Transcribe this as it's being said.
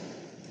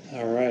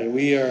All right,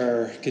 we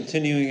are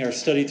continuing our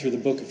study through the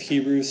book of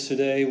Hebrews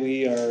today.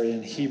 We are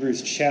in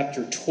Hebrews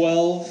chapter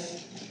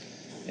 12,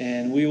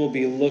 and we will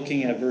be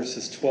looking at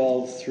verses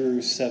 12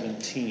 through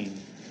 17.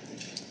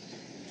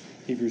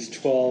 Hebrews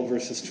 12,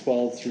 verses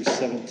 12 through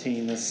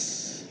 17.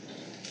 Let's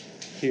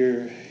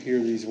hear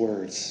these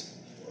words.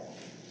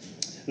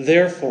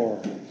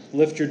 Therefore,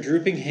 lift your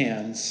drooping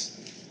hands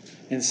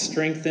and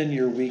strengthen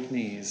your weak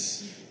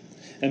knees,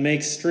 and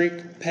make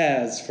straight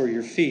paths for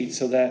your feet,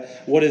 so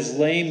that what is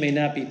lame may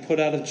not be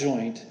put out of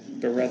joint,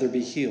 but rather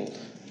be healed.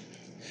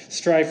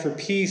 Strive for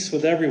peace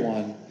with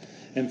everyone,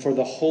 and for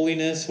the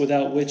holiness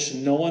without which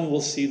no one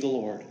will see the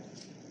Lord.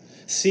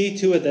 See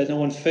to it that no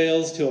one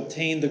fails to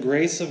obtain the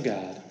grace of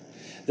God,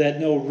 that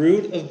no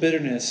root of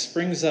bitterness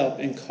springs up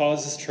and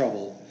causes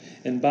trouble,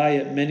 and by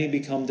it many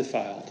become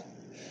defiled.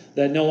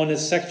 That no one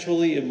is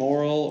sexually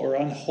immoral or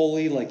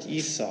unholy like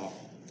Esau,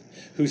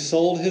 who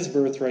sold his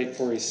birthright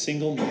for a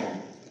single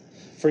meal.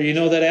 For you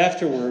know that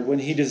afterward, when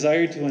he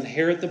desired to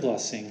inherit the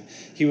blessing,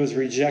 he was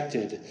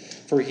rejected,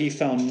 for he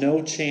found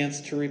no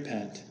chance to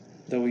repent,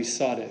 though he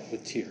sought it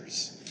with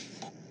tears.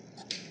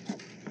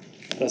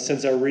 Thus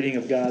ends our reading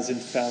of God's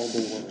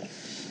infallible word.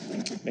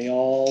 May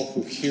all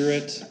who hear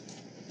it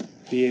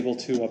be able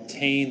to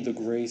obtain the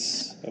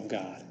grace of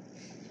God.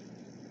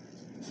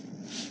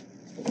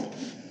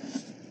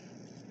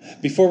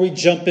 Before we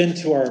jump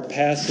into our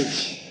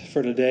passage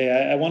for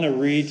today, I want to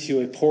read to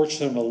you a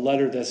portion of a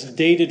letter that's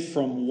dated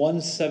from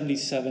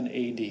 177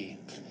 AD.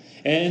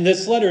 And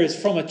this letter is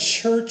from a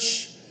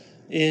church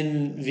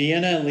in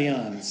Vienna and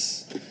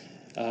Lyons.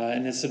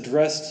 And it's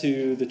addressed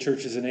to the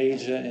churches in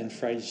Asia and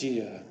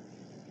Phrygia.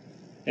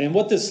 And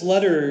what this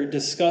letter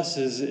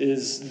discusses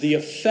is the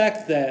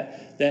effect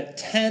that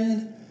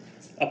 10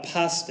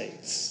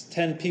 apostates,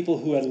 10 people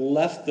who had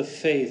left the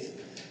faith,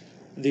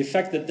 the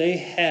effect that they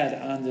had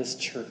on this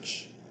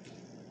church.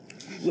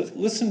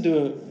 Listen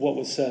to what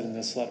was said in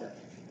this letter.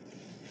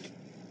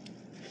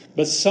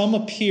 But some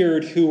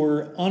appeared who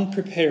were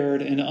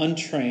unprepared and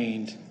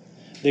untrained.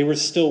 They were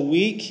still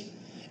weak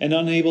and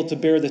unable to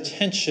bear the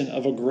tension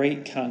of a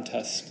great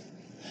contest.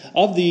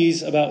 Of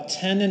these, about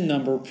 10 in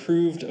number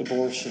proved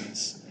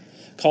abortions,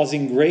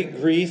 causing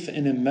great grief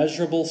and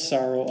immeasurable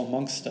sorrow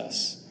amongst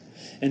us,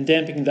 and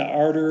damping the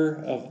ardor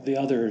of the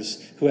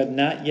others who had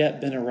not yet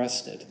been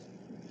arrested.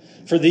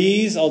 For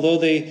these, although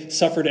they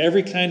suffered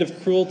every kind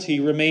of cruelty,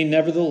 remained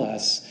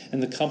nevertheless in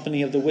the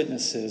company of the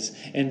witnesses,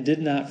 and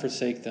did not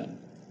forsake them.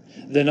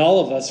 Then all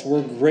of us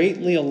were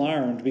greatly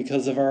alarmed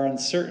because of our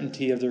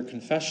uncertainty of their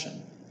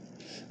confession.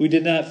 We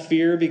did not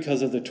fear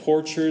because of the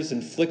tortures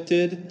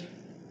inflicted,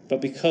 but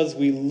because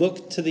we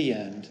looked to the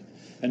end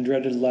and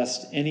dreaded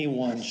lest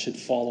anyone should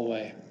fall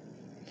away.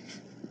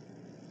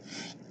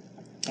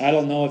 I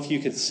don't know if you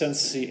could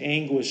sense the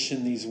anguish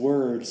in these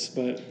words,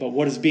 but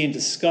what is being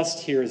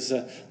discussed here is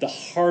the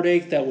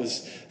heartache that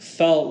was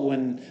felt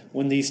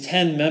when these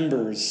 10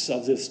 members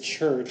of this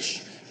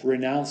church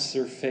renounced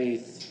their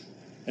faith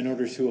in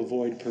order to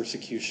avoid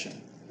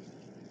persecution.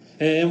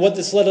 And what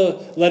this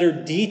letter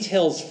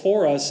details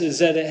for us is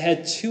that it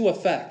had two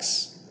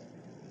effects.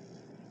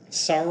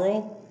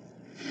 Sorrow,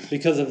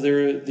 because of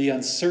the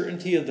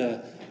uncertainty of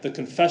the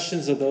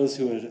confessions of those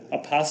who had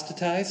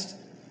apostatized,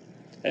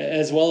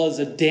 as well as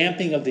a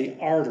damping of the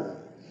ardor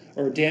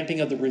or a damping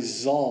of the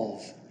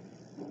resolve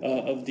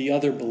of the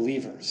other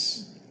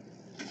believers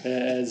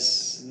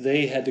as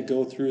they had to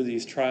go through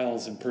these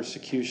trials and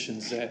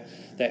persecutions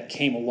that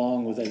came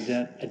along with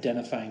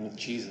identifying with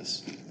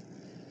Jesus.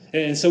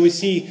 And so we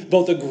see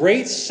both a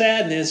great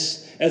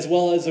sadness as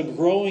well as a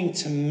growing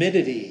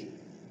timidity.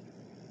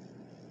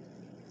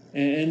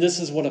 And this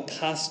is what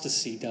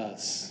apostasy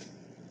does.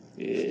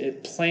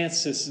 It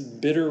plants this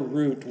bitter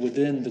root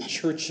within the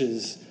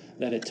churches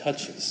that it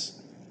touches.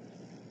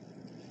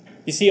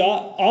 You see,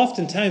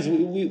 oftentimes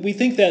we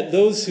think that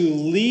those who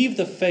leave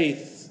the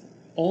faith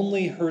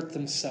only hurt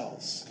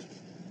themselves.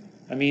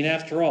 I mean,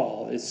 after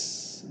all,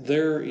 it's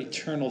their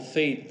eternal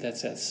fate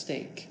that's at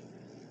stake.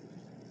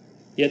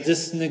 Yet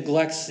this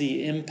neglects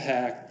the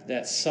impact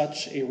that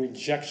such a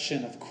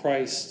rejection of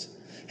Christ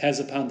has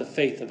upon the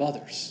faith of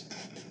others.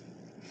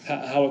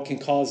 How it can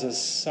cause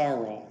us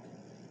sorrow.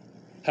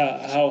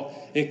 How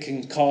it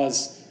can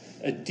cause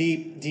a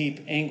deep, deep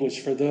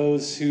anguish for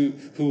those who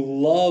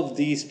love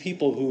these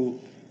people who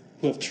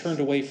have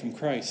turned away from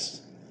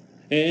Christ.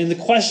 And the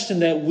question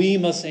that we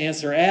must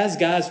answer as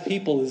God's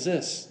people is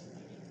this: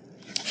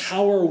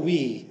 how are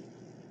we,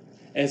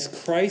 as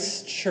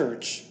Christ's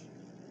church,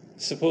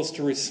 supposed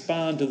to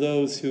respond to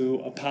those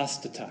who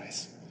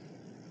apostatize?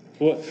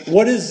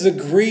 What is the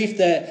grief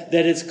that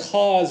is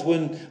caused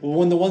when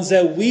the ones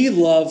that we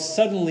love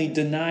suddenly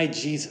deny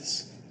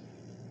Jesus?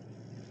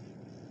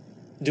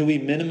 Do we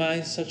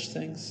minimize such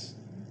things?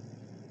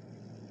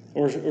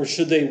 Or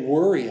should they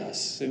worry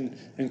us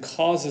and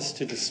cause us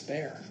to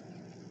despair?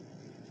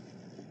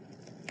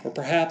 Or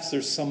perhaps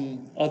there's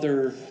some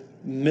other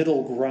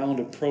middle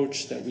ground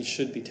approach that we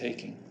should be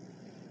taking.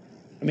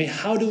 I mean,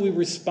 how do we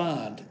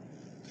respond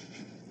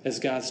as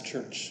God's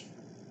church?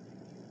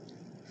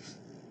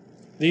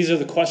 These are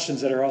the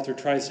questions that our author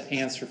tries to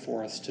answer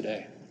for us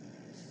today.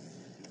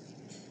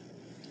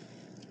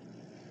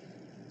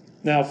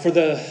 Now, for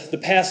the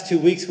past 2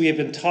 weeks, we have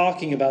been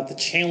talking about the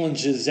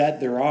challenges that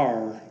there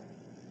are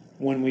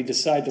when we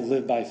decide to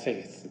live by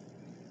faith.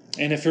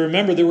 And if you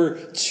remember, there were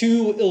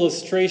 2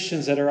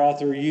 illustrations that our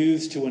author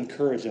used to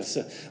encourage us.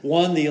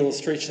 One, the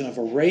illustration of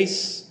a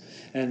race,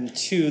 and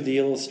 2, the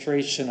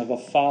illustration of a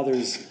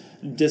father's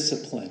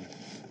discipline.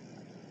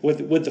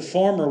 With the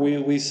former,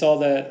 we saw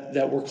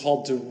that we're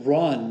called to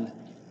run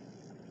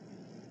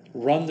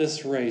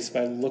this race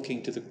by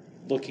looking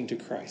to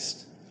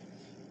Christ.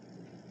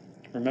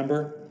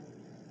 Remember,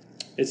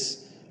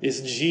 it's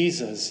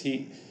Jesus.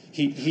 He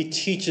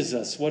teaches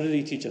us. What did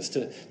he teach us?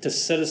 To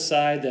set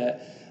aside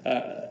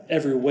that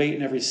every weight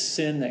and every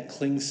sin that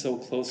clings so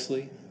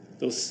closely,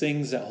 those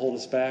things that hold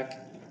us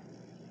back.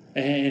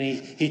 And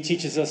he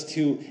teaches us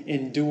to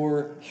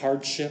endure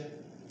hardship.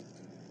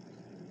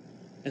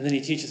 And then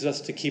he teaches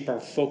us to keep our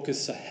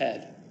focus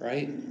ahead,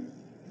 right?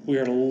 We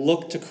are to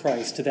look to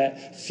Christ, to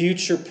that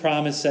future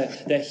promise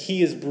that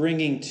he is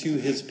bringing to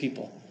his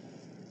people.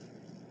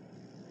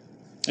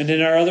 And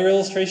in our other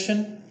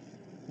illustration,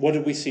 what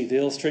did we see? The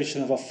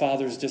illustration of a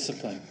father's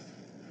discipline.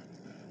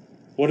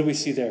 What did we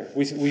see there?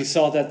 We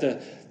saw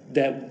that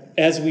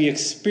as we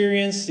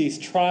experience these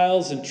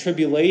trials and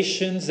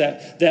tribulations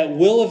that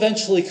will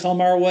eventually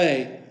come our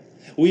way,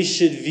 we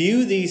should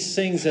view these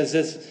things as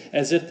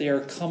if they are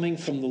coming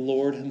from the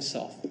Lord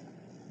himself.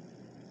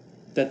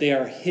 That they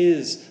are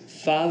his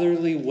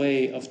fatherly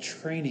way of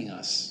training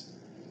us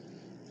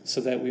so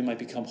that we might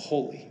become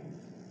holy,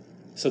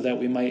 so that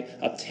we might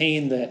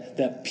obtain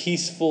that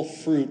peaceful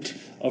fruit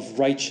of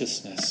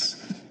righteousness.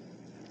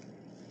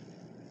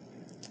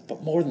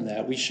 But more than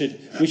that, we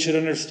should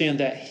understand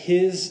that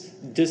his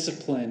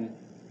discipline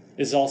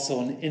is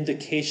also an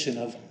indication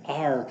of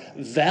our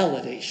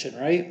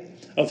validation, right?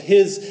 Of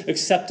his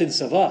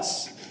acceptance of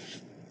us.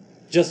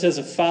 Just as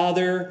a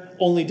father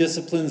only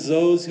disciplines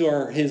those who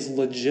are his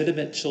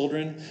legitimate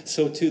children,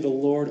 so too the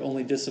Lord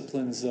only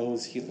disciplines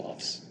those he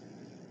loves.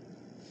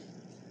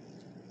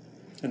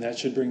 And that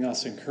should bring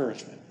us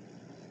encouragement.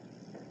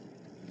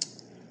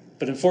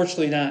 But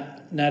unfortunately,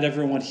 not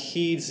everyone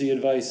heeds the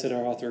advice that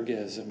our author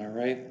gives, am I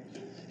right?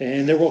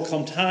 And there will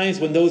come times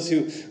when those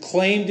who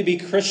claim to be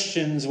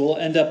Christians will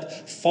end up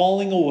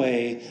falling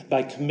away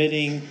by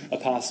committing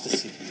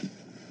apostasy.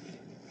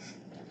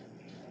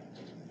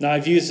 Now,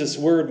 I've used this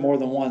word more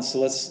than once, so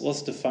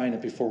let's define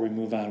it before we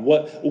move on.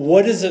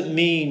 What does it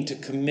mean to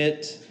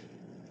commit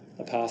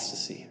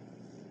apostasy?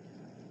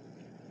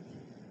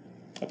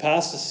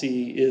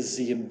 Apostasy is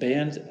the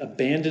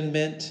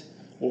abandonment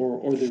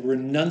or the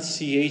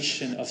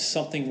renunciation of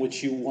something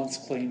which you once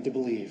claimed to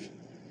believe.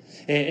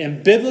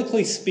 And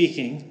biblically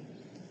speaking,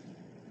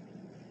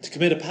 to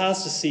commit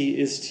apostasy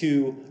is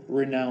to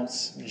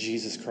renounce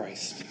Jesus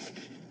Christ.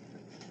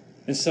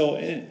 And so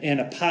an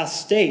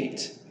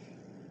apostate,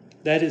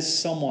 that is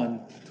someone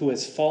who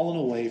has fallen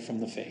away from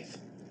the faith.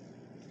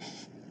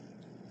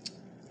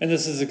 And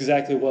this is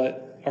exactly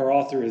what our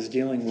author is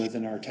dealing with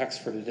in our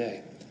text for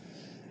today.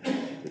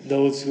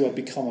 Those who have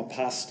become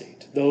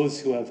apostate, those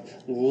who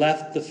have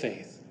left the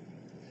faith.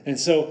 And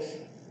so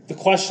the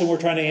question we're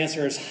trying to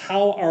answer is,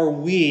 how are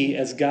we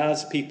as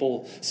God's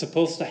people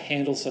supposed to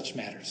handle such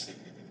matters?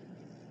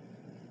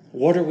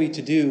 What are we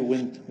to do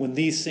when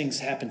these things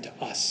happen to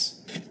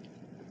us?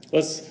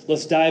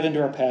 Let's dive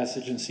into our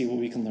passage and see what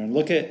we can learn.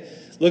 Look at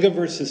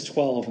verses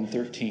 12 and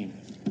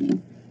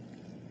 13.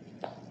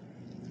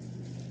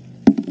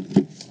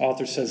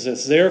 Author says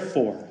this,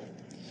 "Therefore,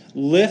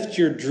 lift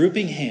your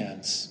drooping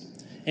hands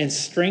and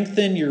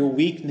strengthen your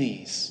weak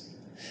knees,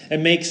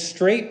 and make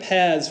straight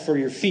paths for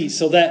your feet,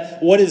 so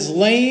that what is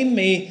lame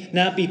may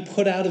not be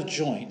put out of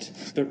joint,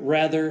 but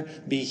rather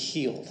be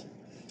healed."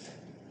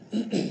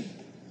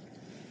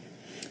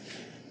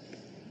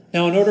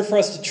 Now, in order for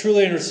us to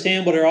truly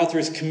understand what our author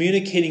is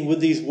communicating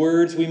with these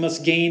words, we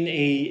must gain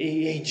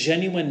a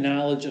genuine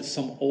knowledge of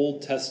some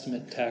Old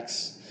Testament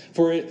texts.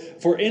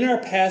 For in our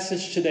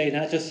passage today,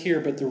 not just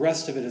here, but the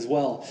rest of it as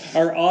well,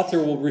 our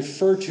author will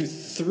refer to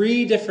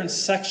 3 different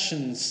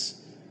sections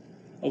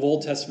of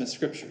Old Testament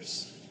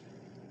scriptures.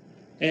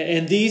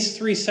 And these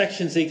 3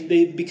 sections,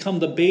 they become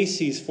the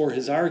bases for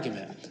his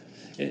argument.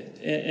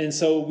 And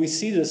so we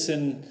see this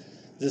in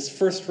this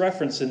first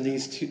reference in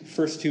these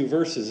first 2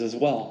 verses as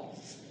well.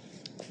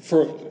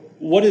 For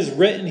what is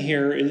written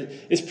here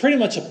is pretty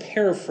much a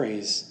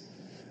paraphrase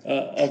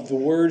of the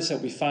words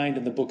that we find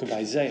in the book of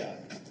Isaiah.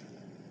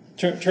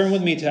 Turn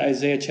with me to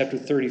Isaiah chapter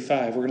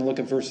 35. We're going to look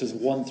at verses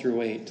 1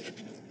 through 8.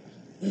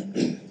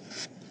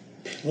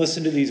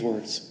 Listen to these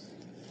words.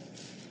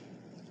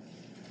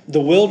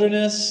 "The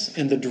wilderness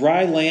and the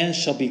dry land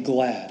shall be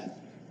glad.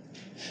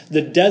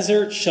 The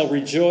desert shall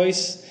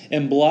rejoice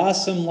and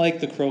blossom like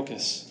the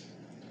crocus.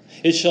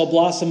 It shall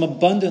blossom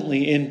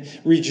abundantly and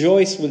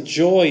rejoice with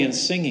joy and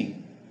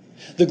singing.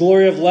 The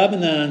glory of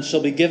Lebanon shall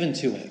be given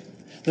to it,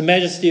 the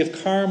majesty of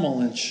Carmel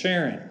and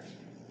Sharon.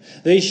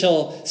 They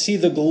shall see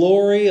the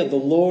glory of the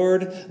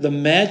Lord, the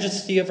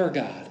majesty of our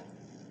God.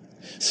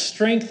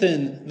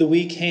 Strengthen the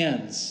weak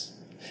hands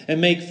and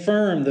make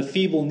firm the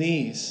feeble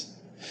knees.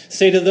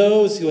 Say to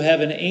those who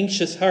have an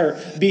anxious heart,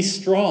 be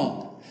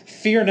strong,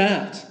 fear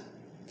not.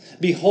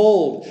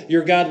 Behold,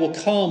 your God will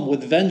come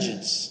with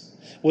vengeance,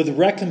 with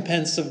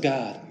recompense of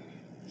God.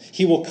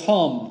 He will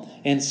come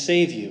and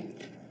save you.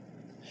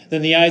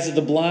 Then the eyes of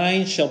the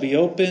blind shall be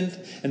opened,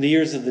 and the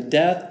ears of the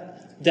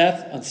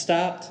deaf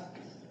unstopped.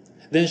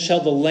 Then shall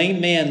the lame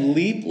man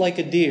leap like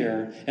a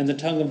deer, and the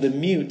tongue of the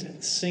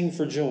mute sing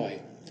for joy.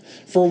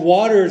 For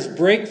waters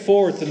break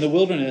forth in the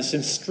wilderness,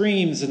 and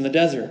streams in the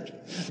desert.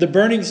 The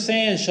burning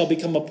sand shall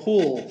become a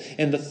pool,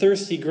 and the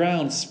thirsty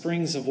ground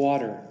springs of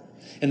water.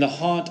 In the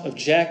haunt of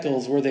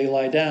jackals where they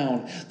lie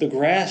down, the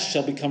grass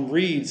shall become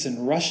reeds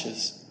and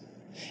rushes.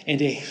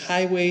 And a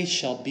highway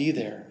shall be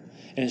there,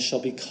 and it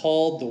shall be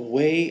called the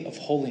way of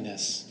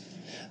holiness.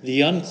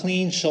 The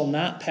unclean shall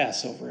not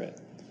pass over it.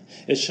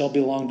 It shall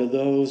belong to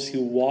those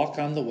who walk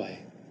on the way.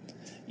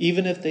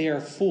 Even if they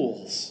are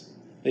fools,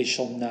 they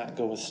shall not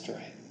go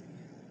astray.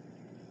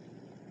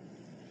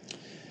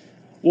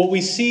 What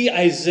we see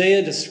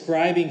Isaiah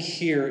describing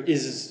here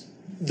is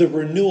the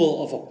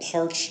renewal of a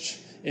parched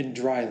and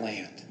dry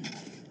land.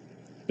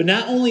 But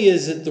not only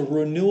is it the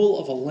renewal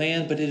of a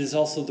land, but it is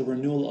also the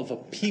renewal of a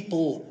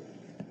people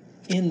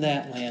in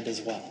that land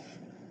as well.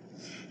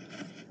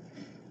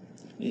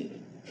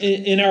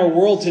 In our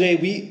world today,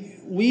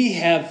 we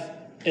have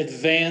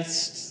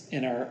advanced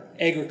in our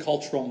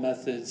agricultural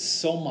methods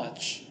so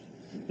much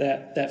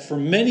that for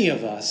many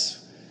of us,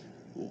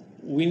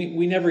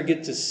 we never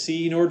get to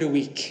see, nor do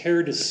we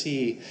care to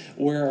see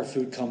where our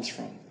food comes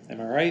from.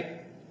 Am I right?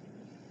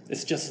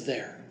 It's just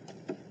there.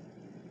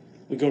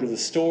 We go to the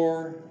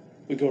store,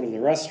 we go to the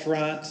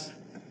restaurant,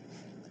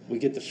 we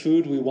get the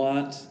food we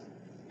want,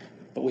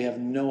 but we have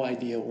no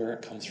idea where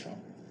it comes from.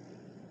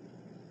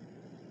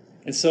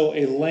 And so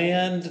a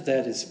land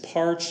that is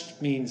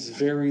parched means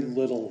very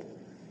little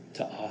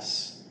to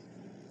us.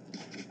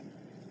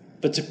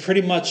 But to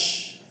pretty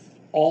much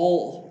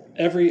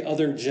every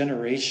other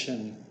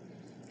generation,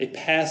 a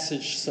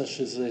passage such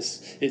as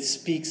this, it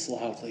speaks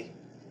loudly.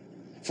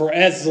 For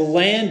as the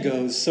land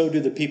goes, so do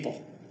the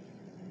people.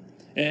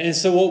 And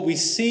so what we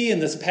see in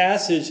this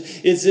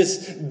passage is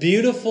this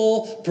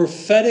beautiful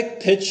prophetic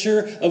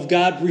picture of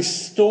God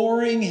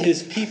restoring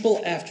his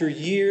people after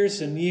years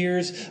and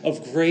years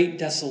of great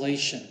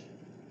desolation.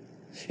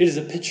 It is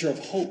a picture of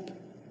hope.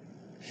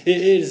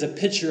 It is a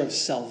picture of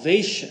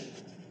salvation.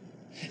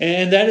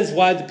 And that is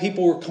why the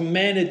people were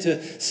commanded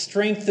to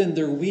strengthen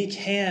their weak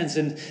hands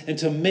and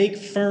to make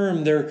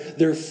firm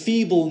their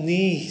feeble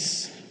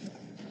knees.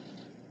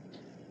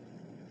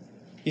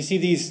 You see,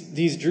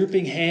 these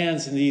drooping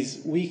hands and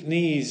these weak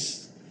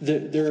knees,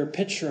 they're a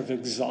picture of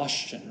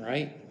exhaustion,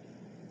 right?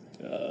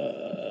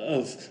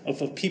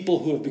 Of people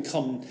who have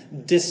become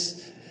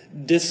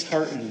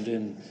disheartened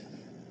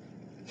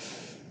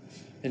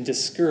and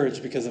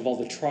discouraged because of all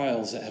the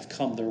trials that have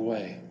come their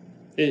way.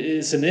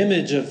 It's an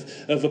image of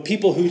a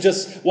people who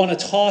just want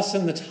to toss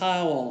in the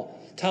towel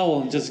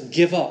and just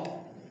give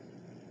up.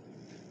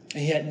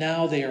 And yet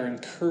now they are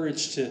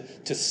encouraged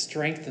to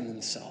strengthen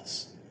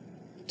themselves,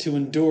 to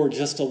endure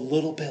just a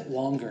little bit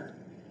longer.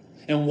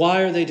 And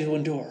why are they to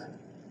endure?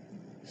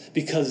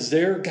 Because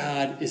their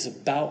God is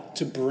about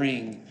to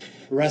bring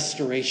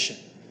restoration.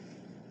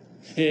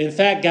 In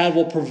fact, God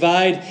will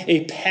provide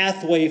a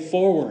pathway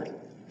forward,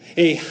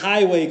 a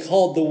highway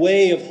called the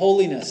way of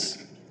holiness.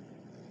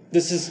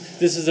 This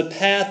is a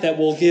path that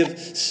will give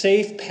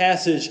safe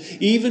passage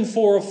even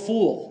for a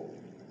fool.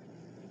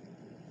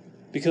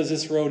 Because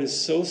this road is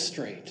so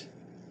straight,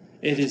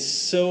 it is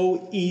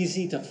so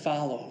easy to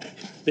follow,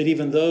 that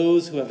even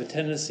those who have a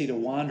tendency to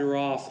wander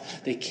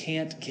off, they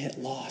can't get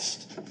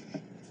lost.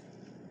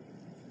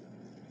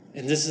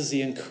 And this is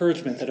the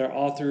encouragement that our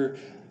author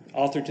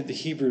to the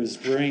Hebrews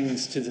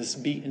brings to this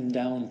beaten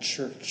down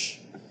church.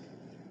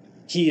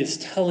 He is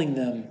telling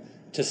them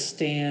to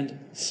stand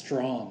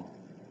strong,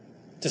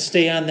 to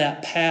stay on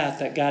that path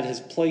that God has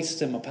placed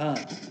them upon.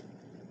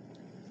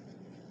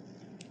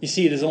 You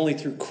see, it is only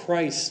through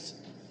Christ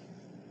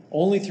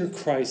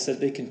that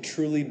they can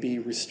truly be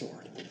restored.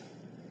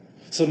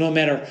 So no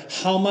matter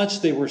how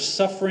much they were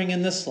suffering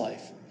in this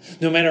life,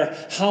 no matter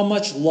how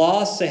much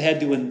loss they had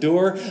to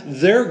endure,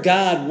 their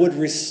God would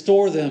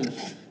restore them.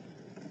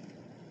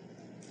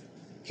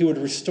 He would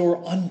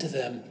restore unto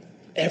them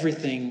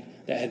everything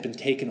that had been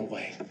taken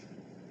away.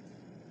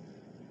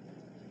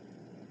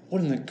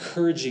 What an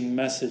encouraging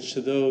message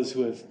to those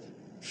who have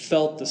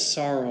felt the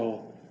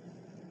sorrow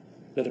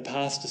that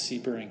apostasy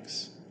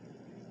brings.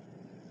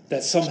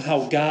 That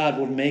somehow God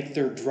would make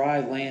their dry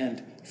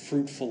land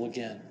fruitful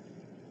again.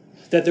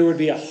 That there would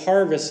be a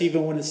harvest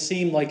even when it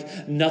seemed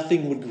like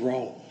nothing would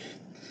grow.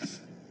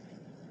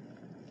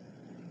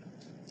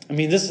 I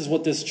mean, this is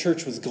what this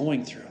church was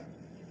going through.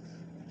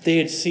 They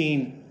had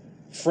seen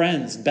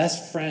friends,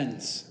 best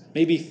friends,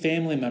 maybe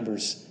family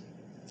members,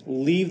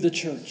 leave the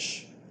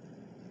church,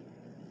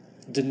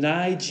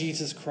 deny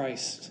Jesus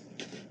Christ,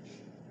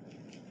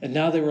 and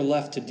now they were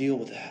left to deal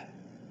with that.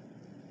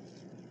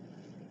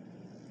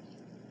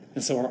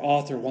 And so our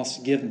author wants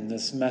to give them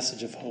this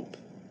message of hope.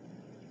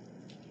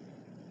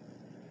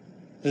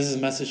 This is a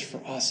message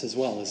for us as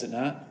well, is it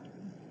not?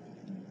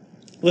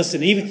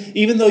 Listen,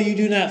 even though you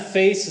do not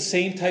face the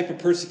same type of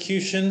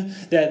persecution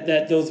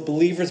that those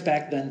believers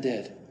back then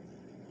did,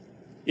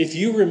 if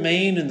you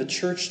remain in the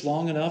church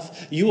long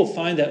enough, you will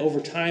find that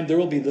over time there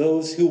will be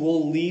those who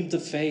will leave the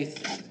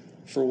faith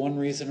for one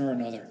reason or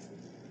another.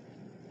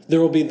 There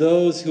will be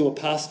those who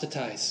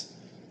apostatize.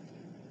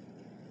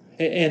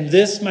 And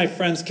this, my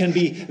friends, can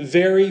be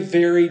very,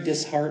 very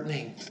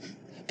disheartening,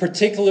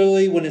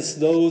 particularly when it's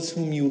those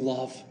whom you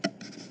love.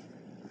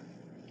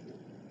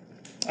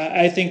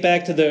 I think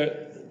back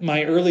to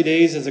my early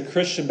days as a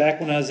Christian, back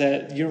when I was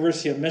at the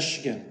University of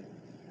Michigan,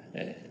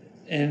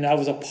 and I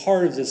was a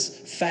part of this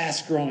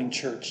fast-growing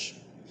church.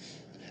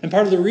 And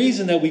part of the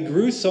reason that we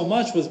grew so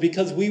much was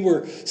because we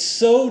were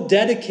so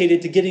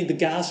dedicated to getting the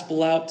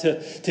gospel out to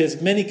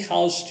as many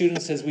college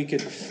students as we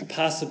could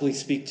possibly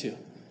speak to.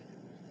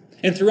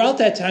 And throughout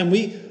that time,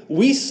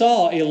 we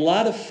saw a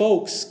lot of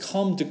folks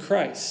come to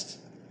Christ.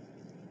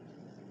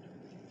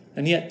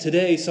 And yet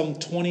today, some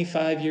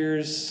 25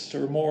 years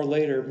or more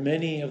later,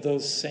 many of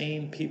those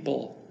same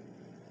people,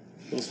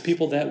 those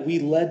people that we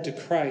led to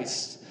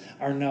Christ,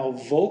 are now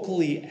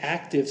vocally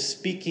active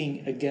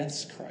speaking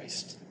against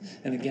Christ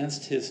and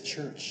against his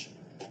church.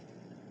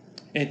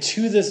 And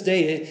to this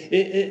day,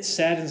 it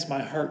saddens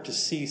my heart to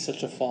see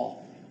such a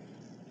fall.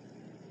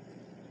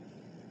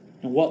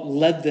 And what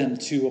led them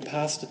to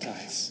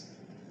apostatize?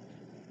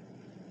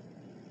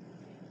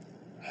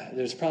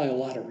 There's probably a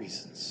lot of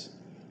reasons.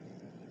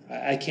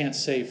 I can't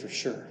say for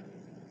sure.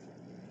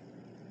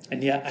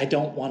 And yet I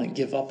don't want to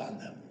give up on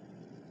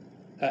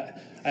them.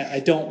 I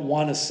don't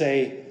want to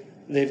say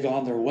they've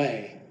gone their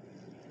way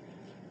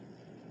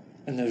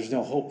and there's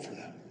no hope for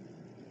them.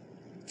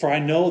 For I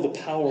know the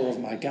power of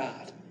my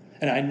God,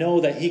 and I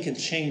know that he can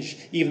change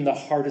even the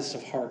hardest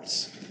of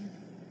hearts.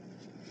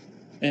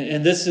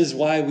 And this is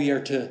why we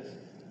are to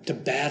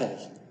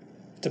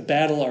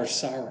battle our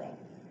sorrow.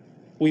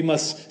 We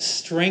must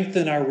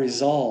strengthen our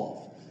resolve.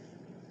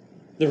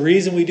 The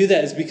reason we do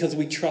that is because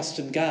we trust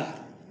in God.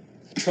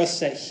 Trust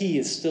that he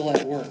is still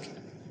at work.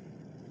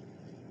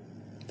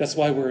 That's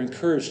why we're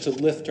encouraged to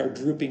lift our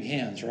drooping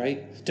hands,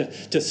 right?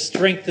 To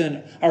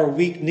strengthen our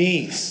weak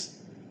knees.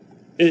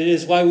 It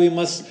is why we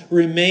must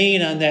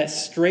remain on that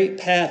straight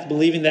path,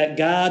 believing that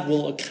God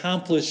will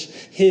accomplish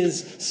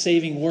his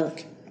saving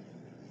work.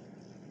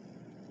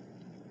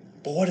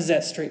 But what does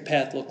that straight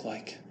path look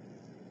like?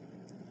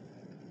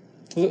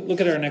 Look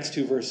at our next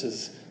two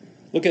verses.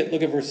 Look at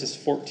verses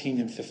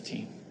 14 and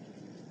 15.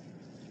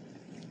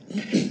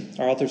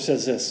 Our author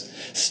says this: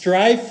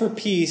 strive for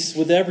peace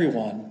with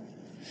everyone,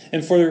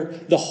 and for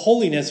the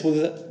holiness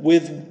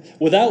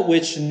without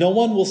which no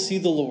one will see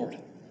the Lord.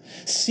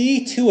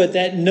 See to it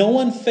that no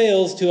one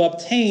fails to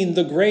obtain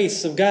the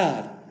grace of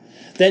God,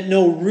 that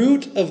no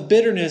root of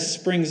bitterness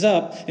springs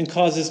up and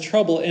causes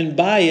trouble, and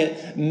by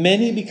it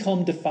many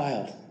become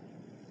defiled.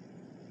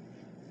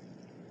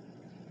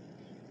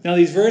 Now,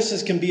 these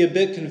verses can be a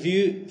bit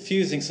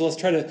confusing, so let's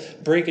try to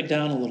break it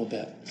down a little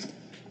bit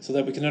so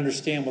that we can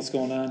understand what's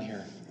going on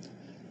here.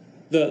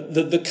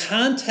 The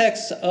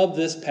context of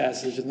this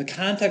passage and the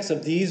context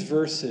of these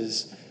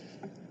verses,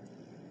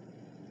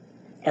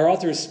 our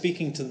author is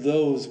speaking to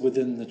those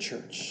within the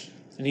church.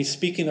 And he's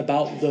speaking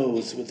about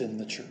those within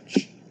the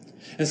church.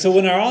 And so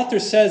when our author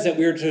says that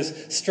we are to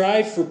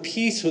strive for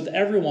peace with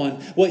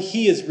everyone, what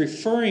he is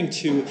referring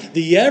to,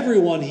 the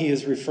everyone he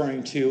is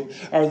referring to,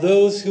 are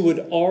those who would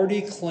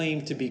already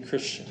claim to be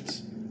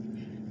Christians.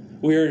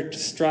 We are to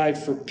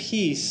strive for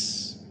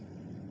peace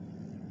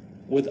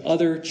with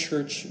other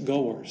church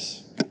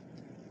goers.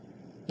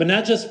 But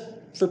not just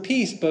for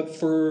peace, but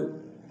for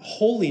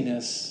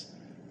holiness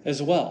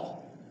as well.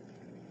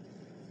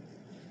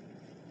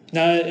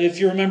 Now, if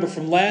you remember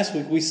from last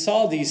week, we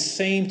saw these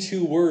same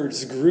two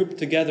words grouped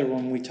together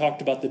when we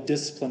talked about the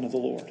discipline of the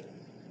Lord.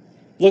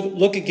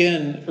 Look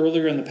again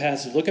earlier in the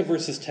passage. Look at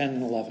verses 10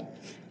 and 11.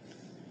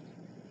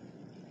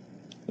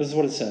 This is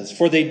what it says.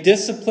 For they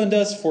disciplined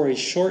us for a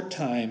short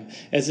time,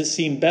 as it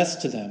seemed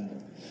best to them.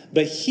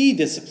 But he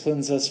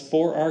disciplines us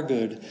for our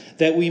good,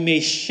 that we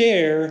may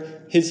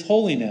share his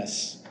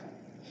holiness.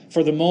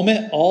 For the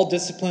moment, all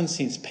discipline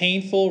seems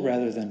painful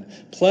rather than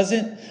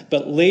pleasant,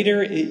 but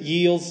later it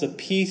yields the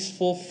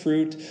peaceful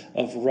fruit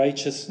of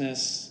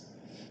righteousness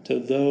to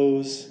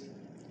those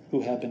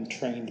who have been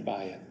trained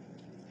by it.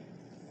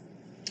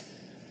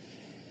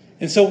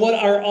 And so what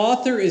our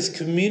author is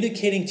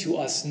communicating to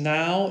us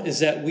now is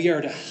that we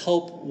are to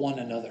help one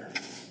another.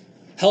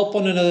 Help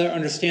one another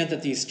understand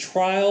that these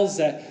trials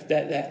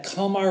that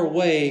come our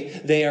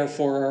way, they are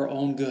for our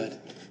own good.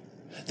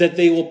 That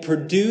they will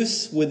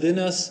produce within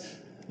us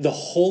the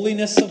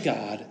holiness of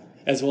God,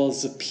 as well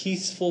as the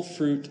peaceful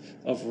fruit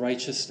of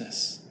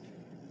righteousness.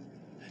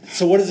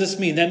 So what does this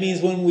mean? That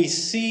means when we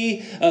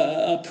see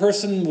a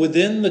person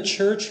within the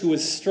church who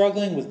is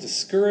struggling with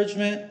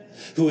discouragement,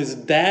 who is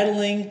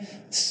battling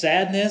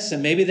sadness,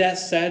 and maybe that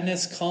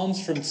sadness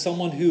comes from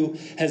someone who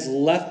has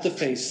left the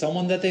faith,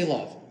 someone that they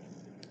love.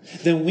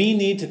 then we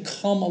need to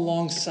come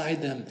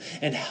alongside them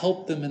and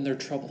help them in their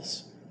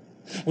troubles.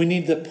 We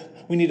need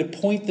to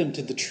point them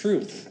to the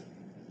truth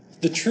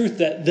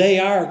that they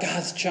are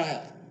God's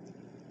child,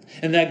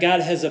 and that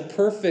God has a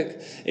purpose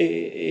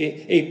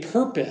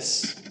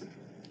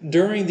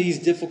during these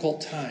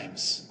difficult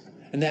times,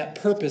 and that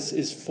purpose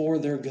is for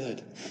their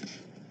good.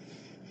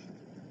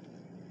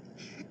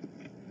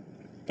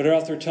 But our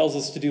author tells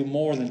us to do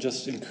more than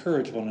just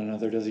encourage one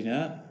another, does he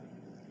not?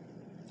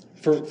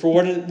 For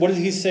what did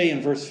he say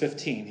in verse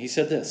 15? He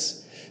said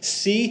this: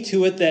 "See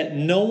to it that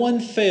no one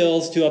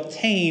fails to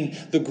obtain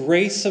the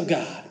grace of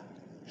God,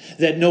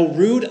 that no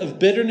root of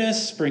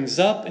bitterness springs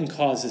up and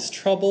causes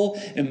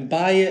trouble, and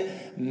by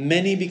it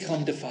many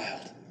become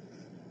defiled."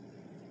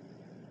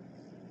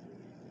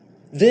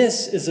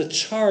 This is a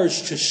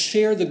charge to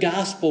share the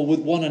gospel with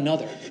one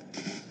another.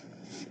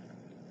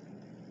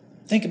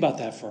 Think about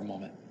that for a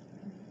moment.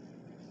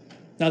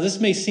 Now, this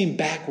may seem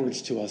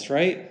backwards to us,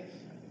 right?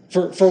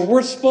 For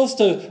we're supposed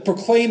to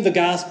proclaim the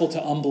gospel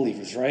to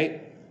unbelievers,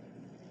 right?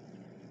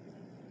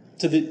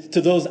 To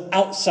those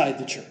outside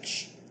the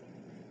church.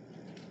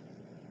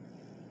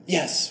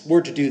 Yes,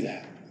 we're to do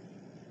that.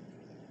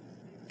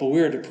 But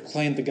we are to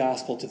proclaim the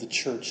gospel to the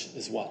church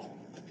as well.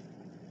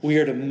 We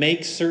are to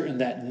make certain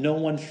that no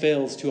one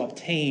fails to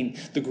obtain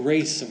the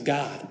grace of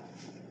God.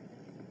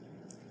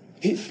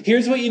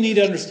 Here's what you need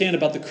to understand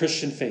about the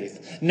Christian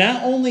faith.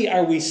 Not only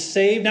are we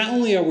saved, not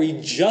only are we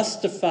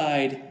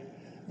justified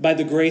by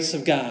the grace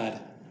of God,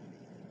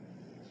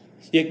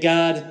 yet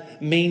God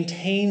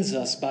maintains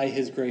us by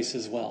his grace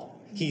as well.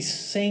 He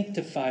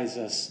sanctifies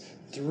us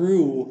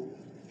through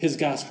his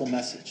gospel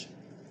message.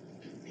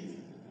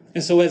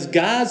 And so as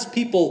God's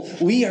people,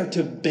 we are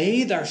to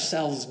bathe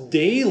ourselves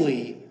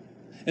daily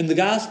in the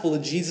gospel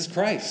of Jesus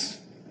Christ.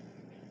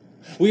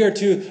 We are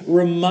to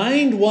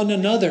remind one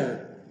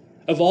another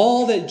of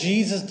all that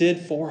Jesus did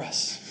for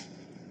us,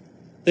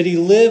 that he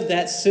lived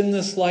that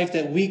sinless life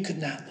that we could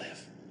not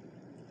live.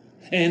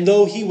 And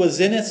though he was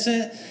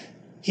innocent,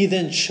 he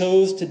then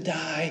chose to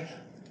die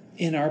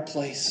in our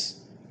place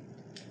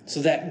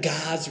so that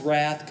God's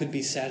wrath could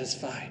be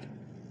satisfied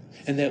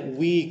and that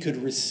we could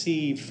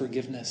receive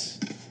forgiveness.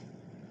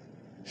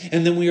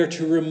 And then we are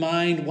to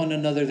remind one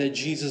another that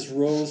Jesus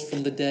rose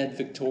from the dead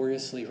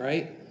victoriously,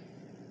 right?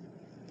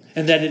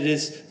 And that it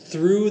is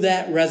through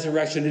that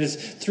resurrection, it is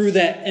through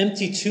that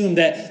empty tomb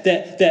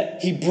that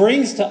he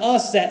brings to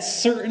us that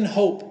certain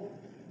hope.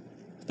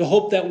 The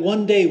hope that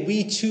one day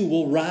we too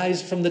will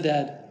rise from the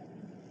dead.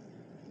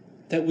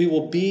 That we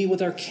will be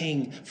with our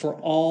King for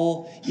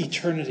all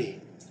eternity.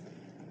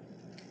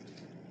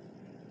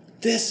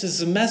 This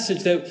is a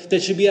message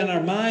that should be on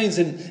our minds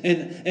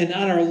and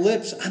on our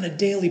lips on a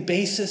daily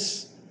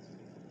basis.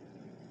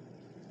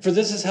 For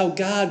this is how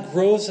God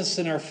grows us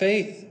in our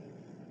faith.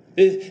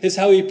 It is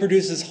how he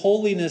produces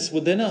holiness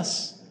within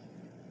us.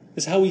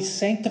 It's how he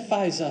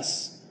sanctifies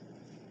us.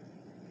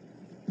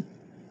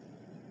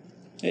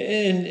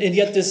 And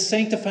yet this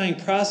sanctifying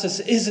process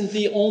isn't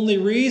the only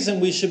reason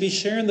we should be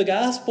sharing the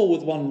gospel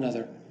with one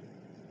another.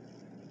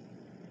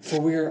 For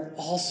we are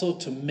also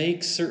to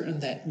make certain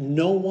that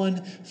no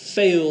one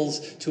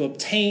fails to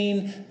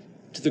obtain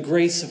to the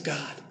grace of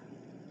God.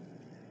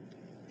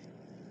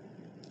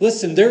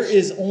 Listen, there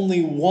is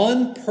only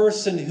one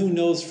person who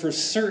knows for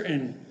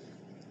certain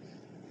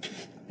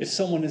if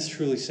someone is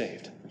truly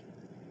saved.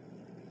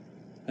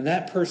 And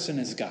that person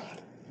is God.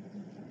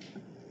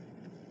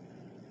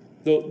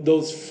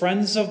 Those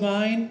friends of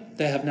mine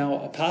that have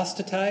now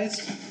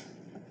apostatized,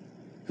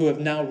 who have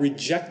now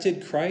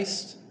rejected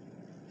Christ,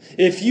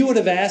 if you would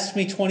have asked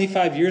me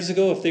 25 years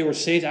ago if they were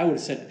saved, I would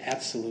have said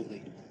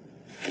absolutely.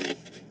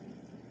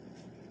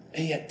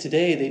 And yet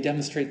today they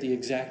demonstrate the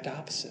exact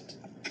opposite.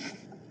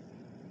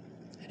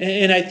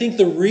 And I think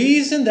the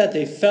reason that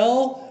they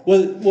fell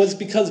was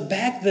because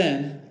back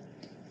then,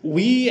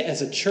 we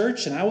as a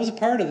church, and I was a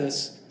part of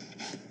this,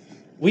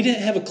 we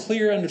didn't have a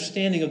clear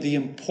understanding of the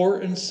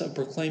importance of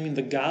proclaiming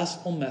the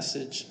gospel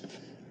message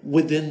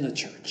within the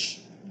church.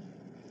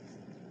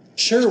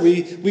 Sure,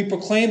 we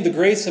proclaimed the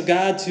grace of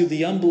God to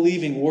the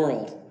unbelieving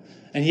world,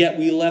 and yet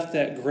we left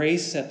that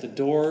grace at the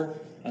door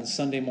on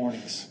Sunday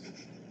mornings.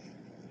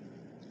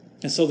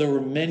 And so there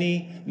were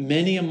many,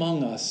 many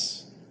among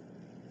us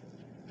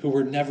who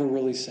were never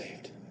really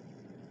saved.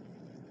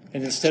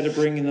 And instead of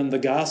bringing them the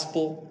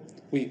gospel,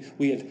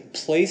 we had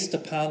placed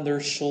upon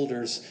their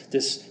shoulders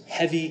this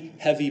heavy,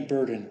 heavy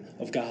burden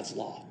of God's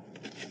law.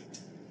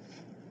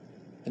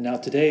 And now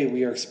today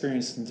we are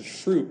experiencing the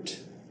fruit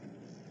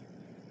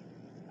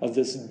of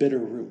this bitter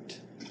root.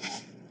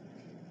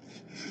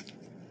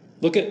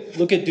 Look at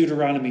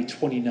Deuteronomy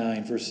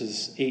 29,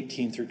 verses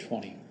 18 through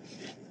 20.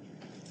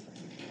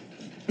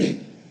 It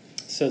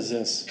says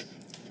this: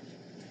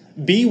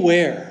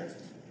 beware.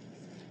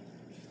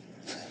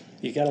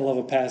 You gotta love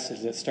a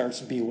passage that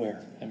starts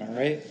beware. Am I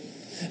right?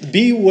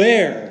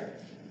 Beware,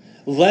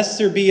 lest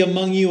there be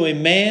among you a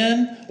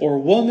man or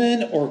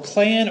woman or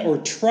clan or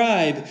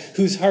tribe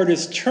whose heart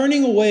is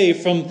turning away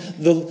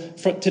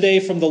today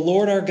from the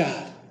Lord our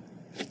God,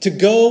 to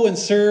go and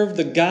serve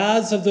the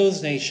gods of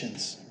those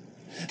nations.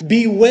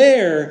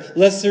 Beware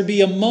lest there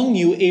be among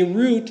you a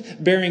root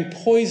bearing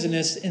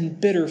poisonous and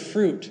bitter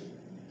fruit.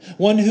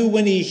 One who,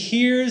 when he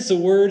hears the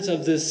words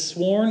of this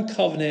sworn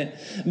covenant,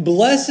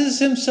 blesses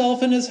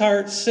himself in his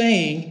heart,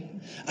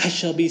 saying, I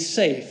shall be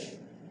safe,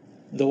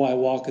 though I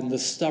walk in the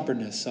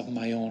stubbornness of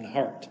my own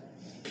heart.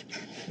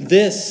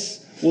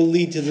 This will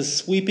lead to the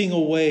sweeping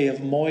away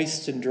of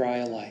moist and dry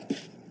alike.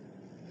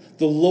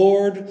 The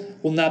Lord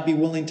will not be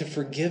willing to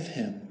forgive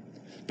him,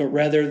 but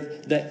rather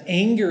the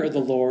anger of the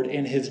Lord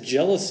and his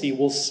jealousy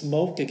will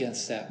smoke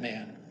against that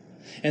man.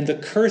 And the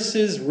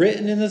curses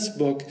written in this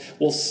book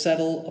will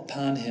settle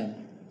upon him,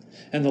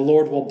 and the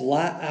Lord will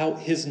blot out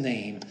his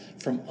name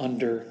from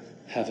under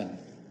heaven.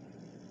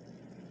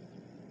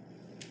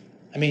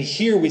 I mean,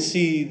 here we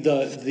see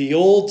the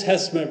Old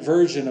Testament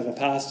version of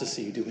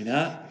apostasy, do we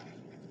not?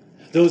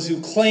 Those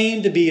who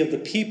claim to be of the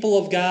people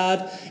of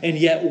God and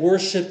yet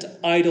worshipped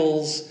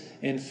idols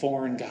and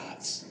foreign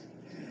gods.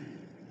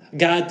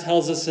 God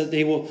tells us that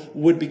they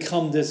would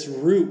become this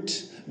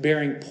root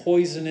bearing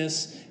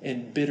poisonous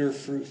and bitter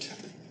fruit.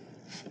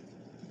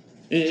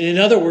 In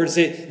other words,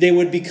 they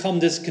would become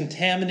this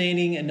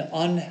contaminating and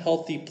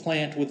unhealthy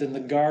plant within the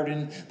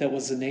garden that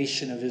was the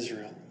nation of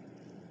Israel.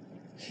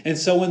 And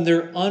so in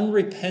their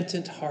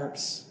unrepentant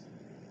hearts,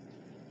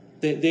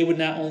 they would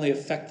not only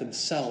affect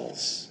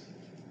themselves,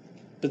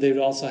 but they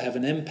would also have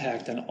an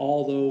impact on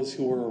all those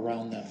who were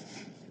around them.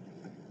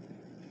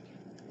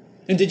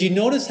 And did you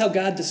notice how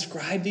God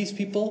described these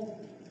people?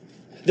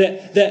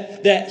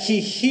 That he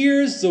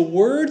hears the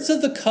words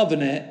of the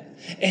covenant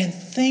and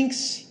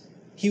thinks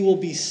he will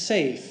be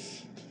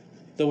safe,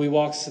 though he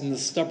walks in the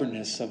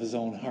stubbornness of his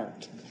own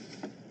heart.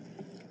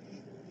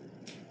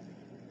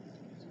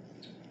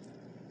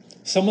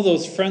 Some of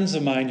those friends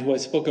of mine who I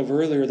spoke of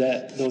earlier,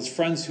 those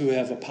friends who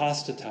have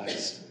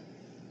apostatized,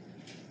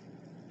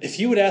 if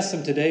you would ask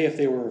them today if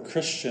they were a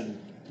Christian,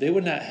 they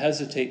would not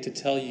hesitate to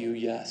tell you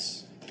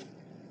yes,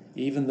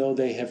 even though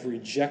they have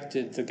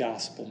rejected the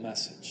gospel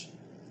message.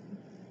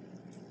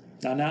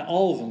 Now, not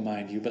all of them,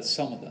 mind you, but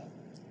some of them.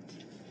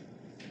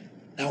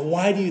 Now,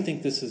 why do you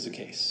think this is the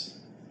case?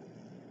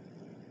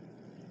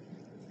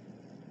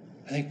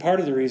 I think part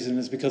of the reason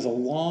is because a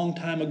long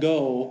time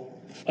ago,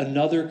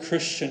 another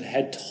Christian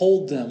had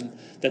told them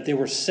that they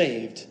were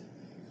saved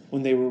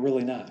when they were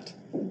really not.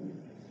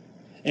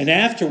 And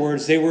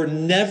afterwards, they were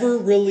never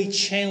really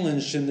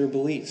challenged in their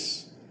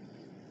beliefs.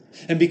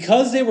 And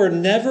because they were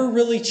never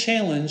really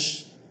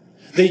challenged,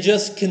 they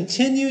just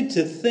continued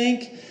to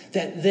think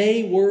that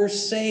they were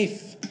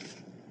safe,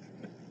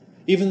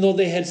 even though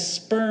they had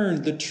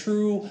spurned the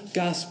true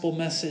gospel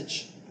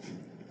message.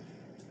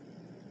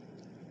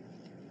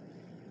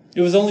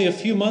 It was only a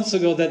few months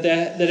ago that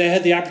I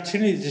had the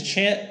opportunity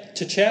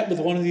to chat with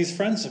one of these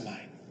friends of mine.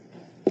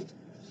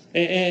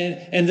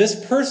 And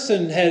this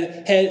person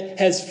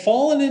has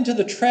fallen into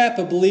the trap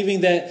of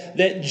believing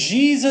that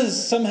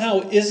Jesus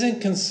somehow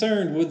isn't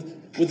concerned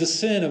with the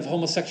sin of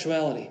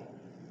homosexuality.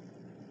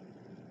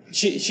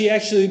 She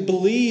actually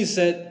believes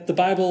that the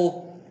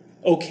Bible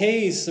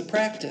okays the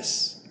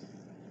practice.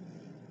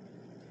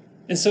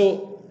 And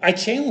so I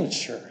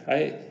challenged her.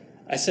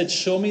 I said,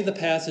 show me the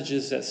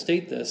passages that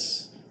state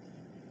this.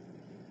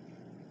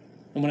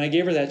 And when I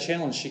gave her that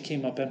challenge, she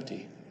came up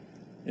empty.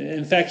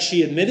 In fact,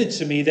 she admitted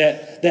to me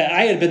that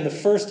I had been the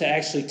first to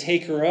actually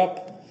take her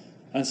up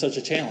on such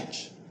a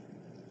challenge.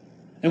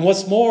 And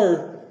what's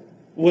more,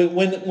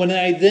 when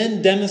I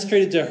then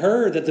demonstrated to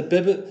her that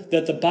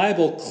the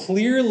Bible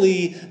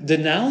clearly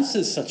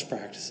denounces such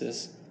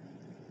practices,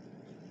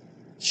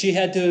 she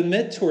had to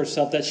admit to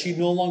herself that she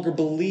no longer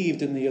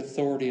believed in the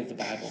authority of the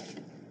Bible.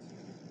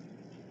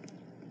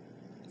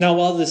 Now,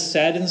 while this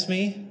saddens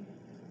me,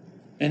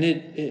 and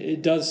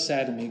it does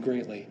sadden me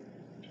greatly,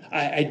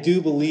 I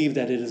do believe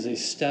that it is a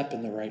step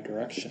in the right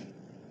direction.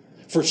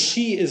 For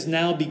she is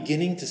now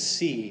beginning to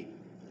see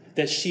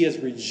that she has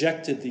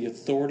rejected the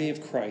authority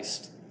of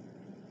Christ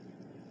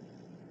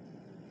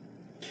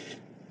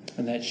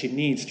and that she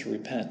needs to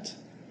repent.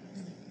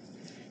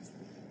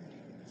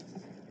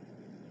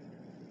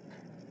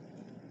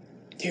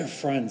 Dear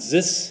friends,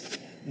 this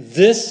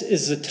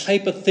is the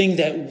type of thing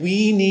that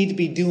we need to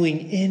be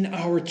doing in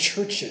our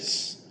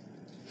churches.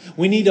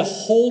 We need to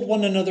hold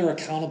one another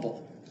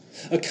accountable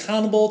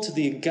to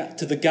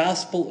the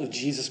gospel of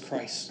Jesus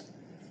Christ.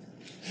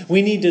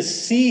 We need to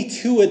see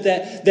to it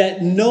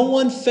that no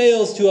one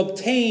fails to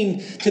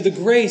obtain to the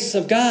grace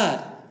of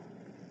God.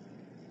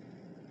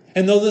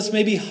 And though this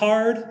may be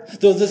hard,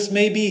 though this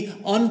may be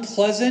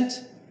unpleasant,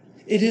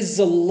 it is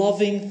the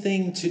loving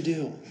thing to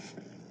do.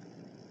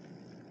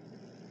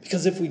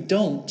 Because if we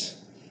don't,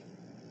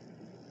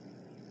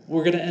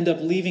 we're going to end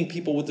up leaving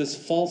people with this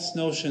false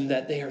notion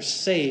that they are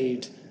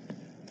saved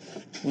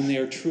when they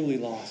are truly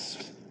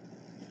lost.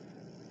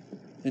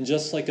 And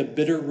just like a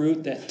bitter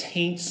root that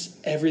taints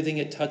everything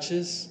it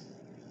touches,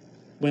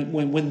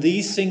 when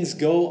these things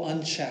go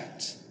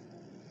unchecked,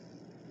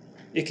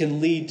 it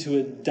can lead to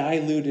a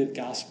diluted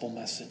gospel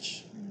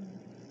message.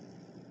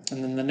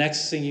 And then the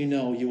next thing you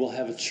know, you will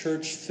have a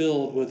church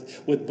filled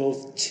with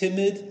both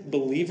timid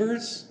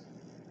believers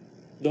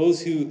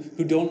those who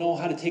don't know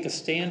how to take a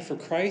stand for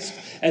Christ,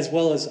 as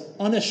well as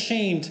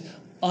unashamed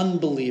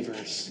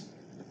unbelievers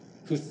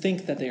who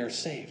think that they are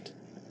saved.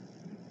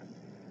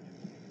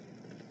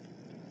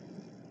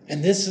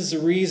 And this is the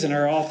reason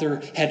our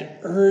author had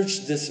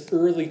urged this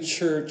early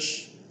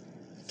church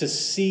to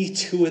see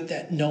to it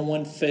that no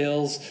one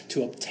fails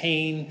to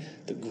obtain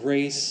the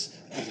grace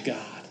of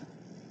God.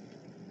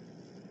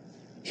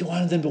 He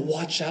wanted them to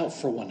watch out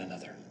for one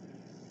another,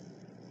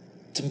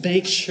 to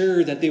make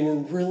sure that they were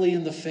really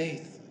in the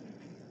faith,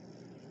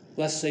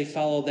 lest they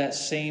follow that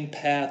same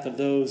path of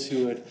those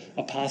who had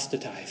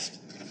apostatized.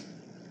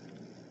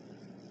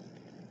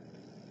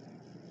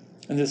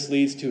 And this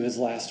leads to his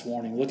last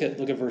warning. Look at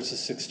verses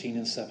 16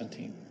 and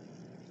 17.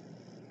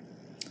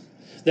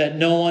 That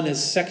no one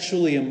is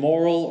sexually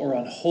immoral or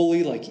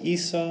unholy like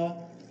Esau,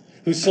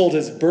 who sold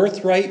his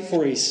birthright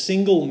for a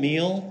single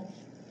meal.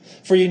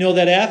 For you know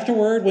that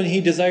afterward, when he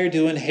desired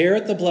to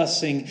inherit the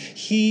blessing,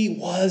 he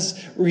was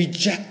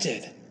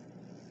rejected.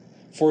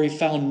 For he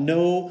found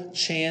no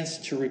chance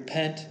to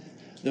repent,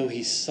 though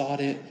he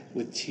sought it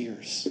with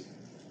tears.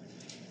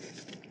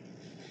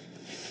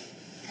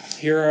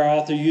 Here our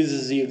author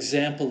uses the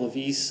example of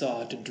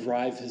Esau to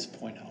drive his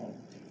point home.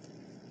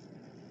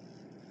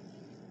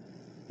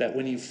 That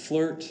when you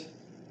flirt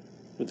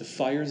with the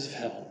fires of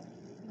hell,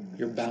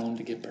 you're bound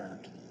to get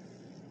burned.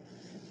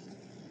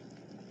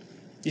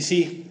 You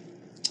see,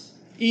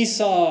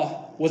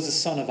 Esau was the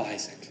son of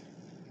Isaac,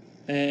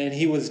 and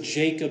he was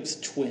Jacob's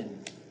twin.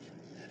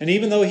 And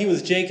even though he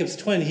was Jacob's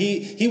twin,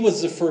 he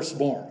was the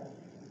firstborn.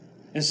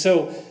 And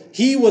so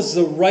he was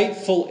the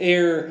rightful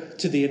heir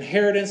to the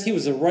inheritance. He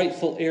was the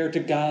rightful heir to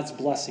God's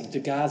blessing, to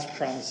God's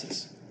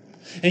promises.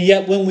 And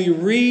yet when we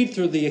read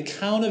through the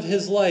account of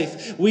his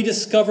life, we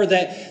discover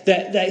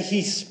that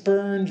he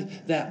spurned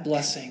that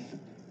blessing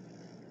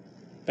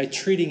by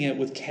treating it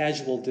with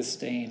casual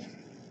disdain.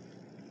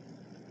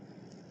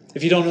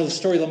 If you don't know the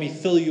story, let me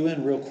fill you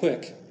in real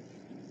quick.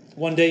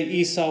 One day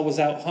Esau was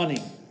out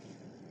hunting.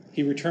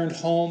 He returned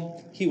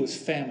home. He was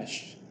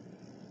famished.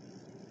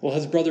 Well,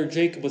 his brother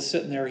Jacob was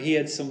sitting there. He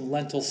had some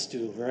lentil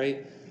stew,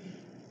 right?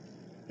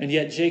 And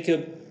yet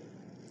Jacob,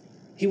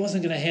 he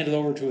wasn't going to hand it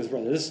over to his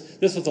brother. This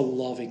was a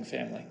loving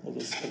family. We'll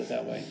just put it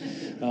that way.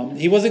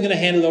 He wasn't going to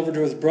hand it over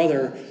to his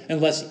brother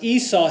unless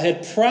Esau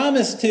had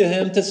promised to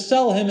him to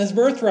sell him his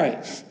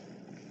birthright.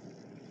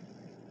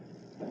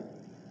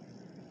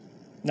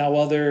 Now,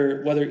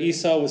 whether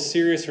Esau was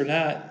serious or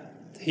not,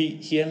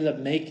 he ended up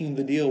making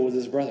the deal with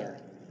his brother.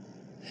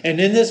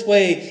 And in this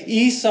way,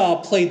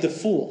 Esau played the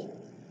fool.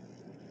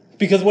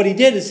 Because what he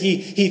did is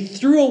he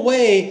threw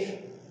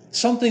away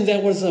something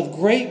that was of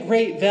great,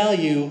 great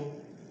value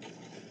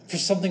for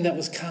something that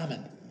was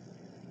common.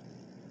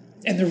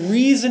 And the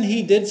reason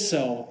he did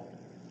so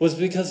was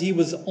because he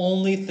was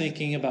only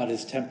thinking about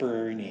his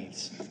temporary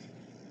needs.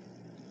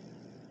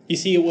 You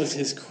see, it was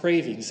his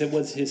cravings. It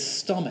was his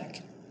stomach.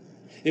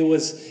 It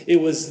was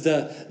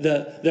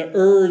the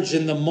urge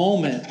in the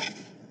moment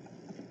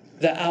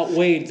that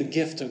outweighed the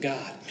gift of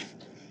God,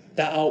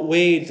 that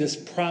outweighed this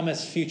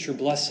promised future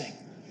blessing.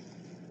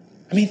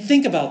 I mean,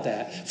 think about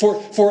that.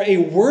 For a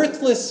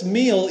worthless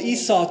meal,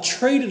 Esau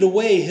traded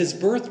away his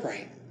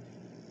birthright,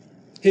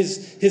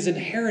 his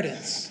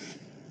inheritance.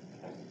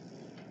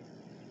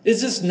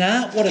 Is this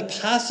not what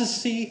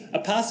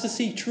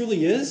apostasy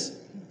truly is?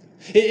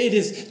 It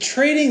is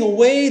trading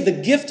away the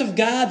gift of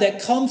God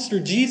that comes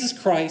through Jesus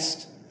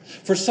Christ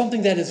for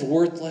something that is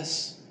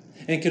worthless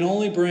and can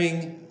only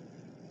bring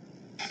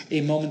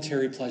a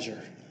momentary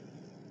pleasure,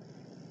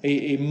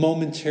 a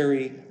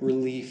momentary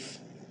relief.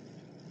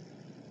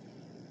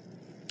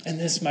 And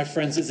this, my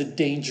friends, is a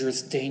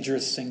dangerous,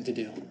 dangerous thing to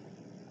do.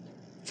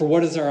 For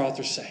what does our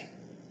author say?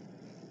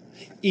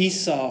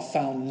 Esau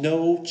found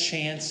no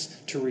chance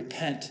to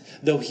repent,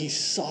 though he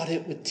sought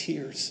it with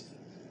tears.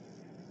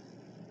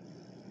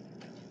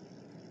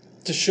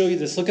 To show you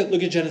this, look at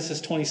Genesis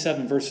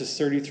 27, verses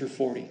 30 through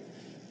 40.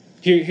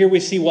 Here we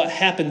see what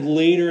happened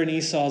later in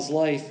Esau's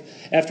life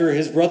after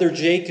his brother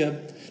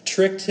Jacob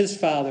tricked his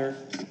father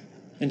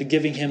into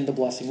giving him the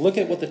blessing. Look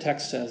at what the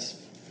text says.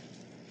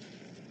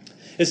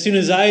 As soon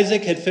as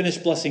Isaac had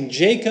finished blessing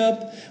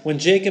Jacob, when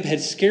Jacob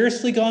had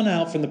scarcely gone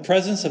out from the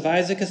presence of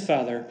Isaac his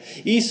father,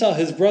 Esau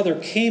his brother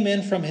came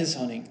in from his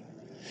hunting.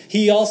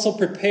 He also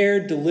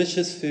prepared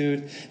delicious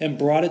food and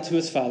brought it to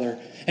his father.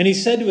 And he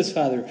said to his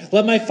father,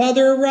 "Let my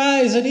father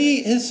arise and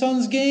eat his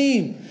son's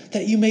game,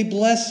 that you may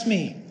bless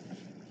me."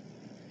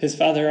 His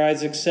father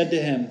Isaac said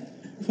to him,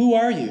 "Who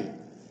are you?"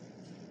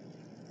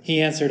 He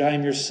answered, "I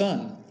am your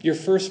son, your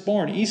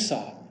firstborn,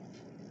 Esau."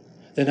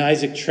 Then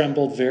Isaac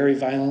trembled very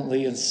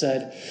violently and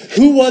said,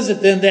 "Who was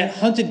it then that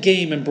hunted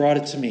game and brought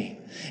it to me?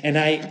 And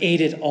I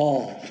ate it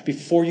all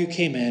before you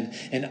came in,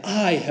 and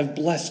I have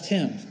blessed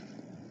him.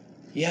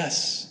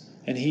 Yes,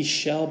 and he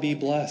shall be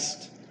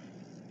blessed."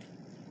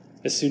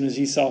 As soon as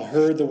Esau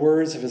heard the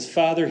words of his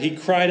father, he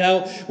cried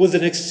out with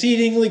an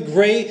exceedingly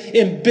great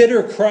and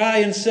bitter cry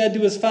and said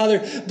to his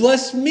father,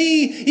 "Bless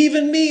me,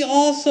 even me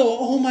also,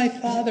 O my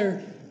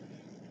father."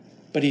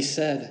 But he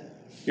said,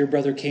 "Your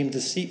brother came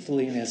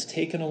deceitfully and has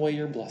taken away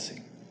your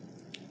blessing."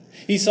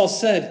 Esau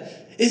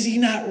said, "Is he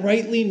not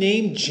rightly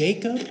named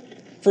Jacob?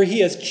 For he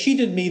has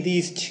cheated me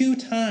these 2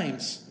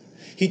 times.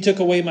 He took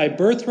away my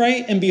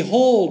birthright, and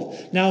behold,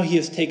 now he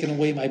has taken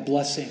away my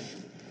blessing."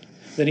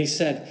 Then he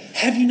said,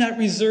 "Have you not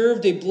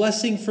reserved a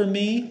blessing for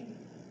me?"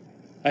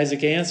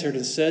 Isaac answered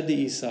and said to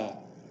Esau,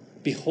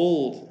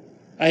 "Behold,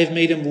 I have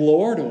made him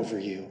lord over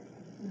you,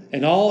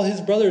 and all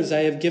his brothers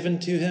I have given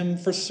to him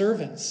for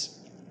servants.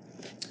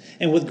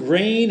 And with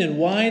grain and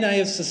wine I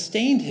have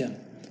sustained him.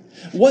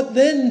 What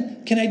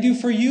then can I do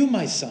for you,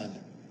 my son?"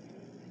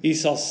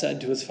 Esau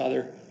said to his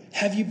father,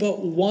 "Have you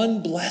but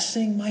one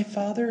blessing, my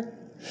father?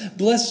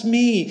 Bless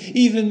me,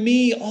 even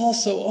me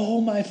also,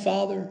 O my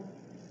father."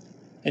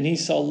 And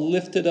Esau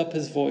lifted up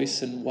his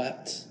voice and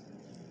wept.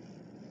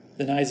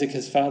 Then Isaac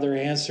his father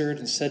answered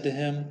and said to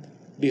him,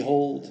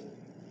 "Behold,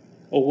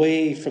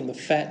 away from the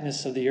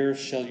fatness of the earth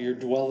shall your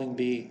dwelling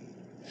be,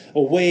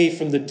 away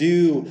from the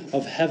dew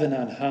of heaven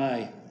on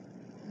high.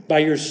 By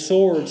your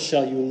sword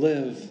shall you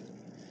live,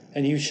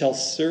 and you shall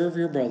serve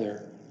your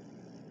brother.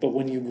 But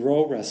when you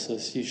grow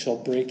restless, you shall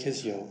break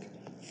his yoke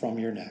from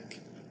your neck."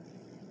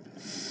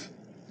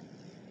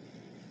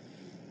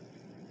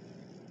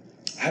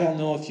 I don't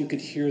know if you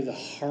could hear the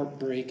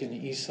heartbreak in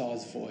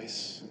Esau's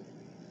voice,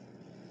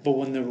 but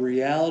when the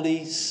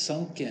reality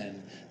sunk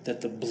in that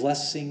the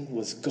blessing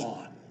was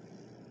gone,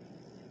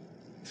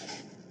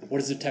 what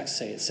does the text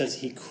say? It says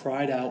he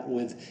cried out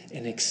with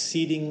an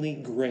exceedingly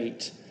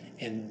great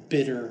and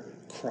bitter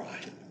cry.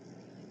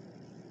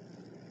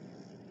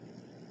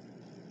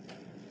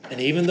 And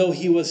even though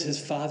he was his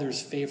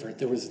father's favorite,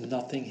 there was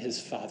nothing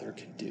his father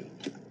could do.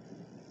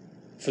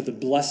 For the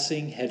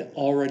blessing had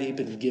already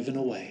been given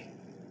away,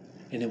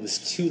 and it was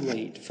too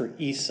late for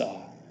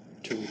Esau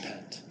to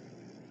repent.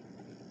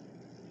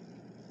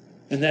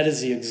 And that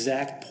is the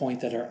exact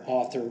point that our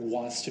author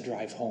wants to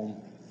drive home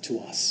to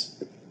us.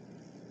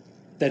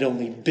 That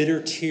only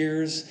bitter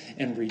tears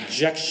and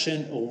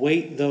rejection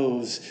await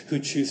those who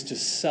choose to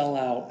sell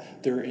out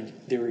their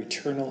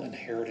eternal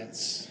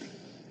inheritance.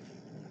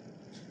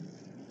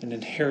 An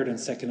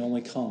inheritance that can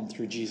only come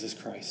through Jesus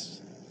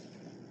Christ.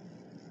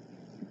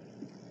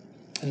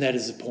 And that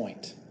is the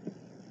point.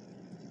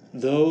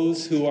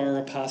 Those who are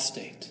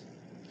apostate,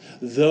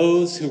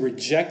 those who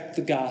reject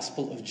the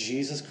gospel of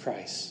Jesus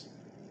Christ,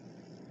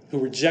 who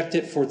reject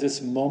it for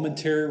this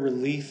momentary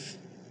relief,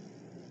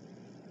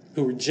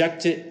 who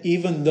reject it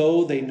even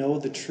though they know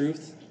the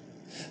truth,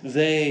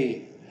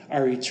 they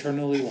are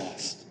eternally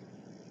lost.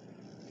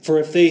 For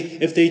if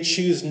they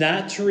choose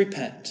not to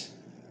repent,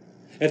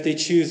 if they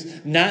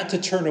choose not to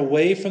turn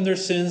away from their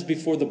sins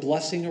before the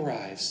blessing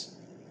arrives,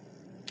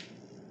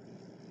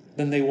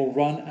 then they will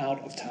run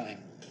out of time.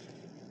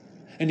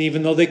 And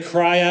even though they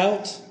cry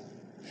out,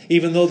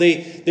 even though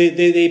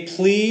they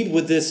plead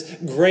with this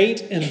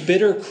great and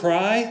bitter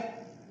cry,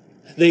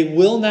 they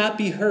will not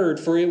be heard,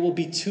 for it will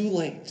be too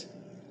late.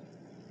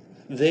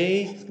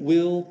 They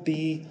will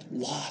be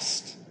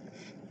lost.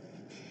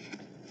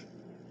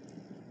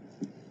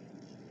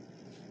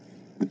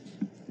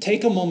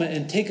 Take a moment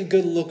and take a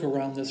good look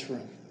around this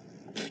room.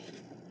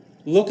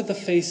 Look at the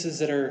faces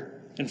that are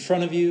in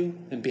front of you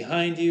and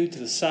behind you, to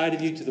the side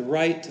of you, to the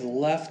right, to the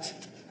left.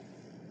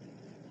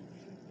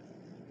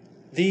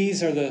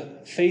 These are the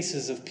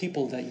faces of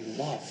people that you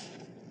love.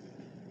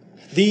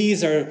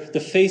 These are the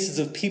faces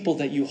of people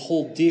that you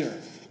hold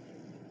dear.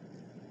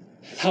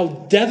 How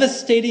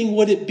devastating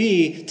would it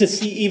be to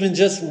see even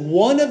just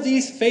one of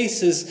these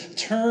faces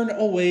turn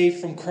away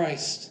from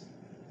Christ?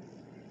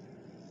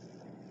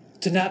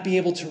 To not be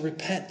able to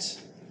repent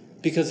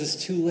because it's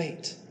too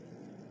late.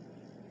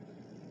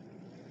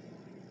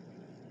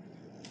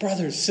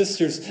 Brothers,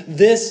 sisters,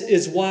 this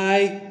is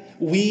why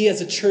we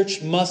as a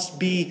church must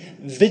be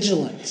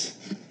vigilant.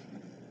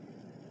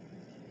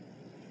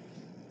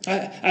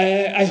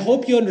 I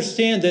hope you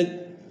understand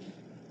that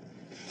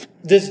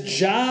this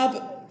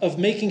job of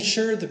making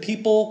sure the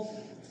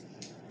people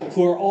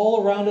who are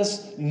all around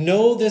us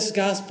know this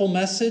gospel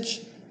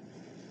message,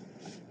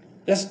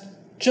 that's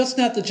just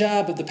not the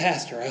job of the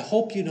pastor. I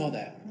hope you know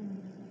that.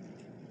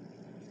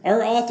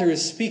 Our author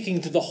is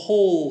speaking to the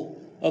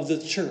whole of the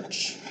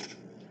church.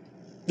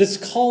 This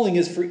calling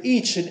is for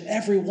each and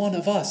every one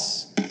of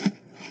us.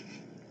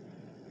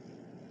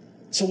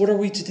 So what are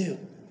we to do?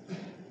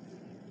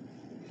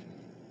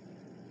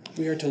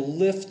 We are to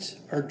lift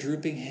our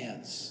drooping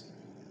hands.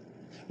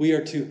 We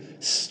are to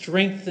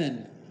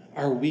strengthen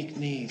our weak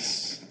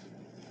knees.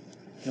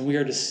 And we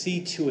are to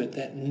see to it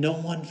that no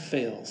one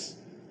fails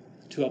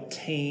to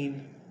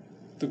obtain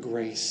the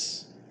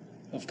grace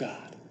of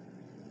God.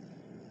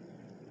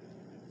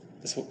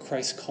 That's what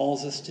Christ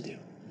calls us to do.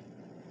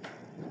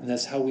 And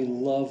that's how we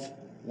love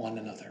one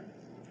another.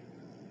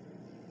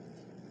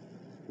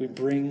 We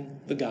bring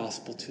the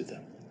gospel to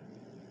them.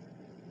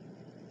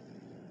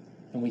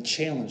 And we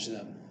challenge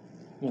them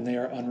when they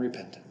are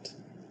unrepentant.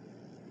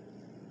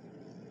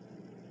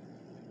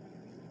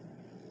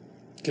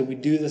 Can we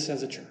do this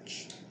as a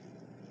church?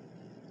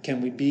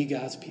 Can we be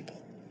God's people?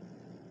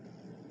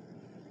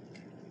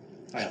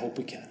 I hope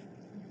we can.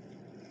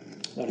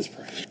 Let us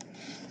pray.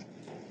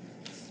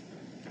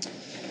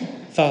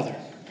 Father,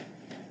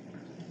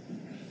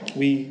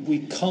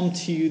 we come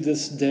to you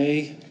this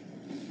day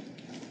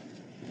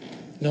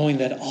knowing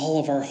that all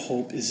of our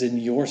hope is in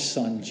your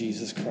Son,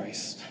 Jesus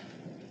Christ.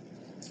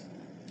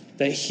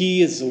 That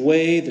he is the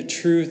way, the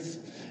truth,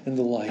 and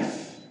the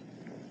life.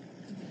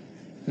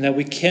 And that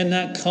we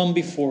cannot come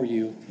before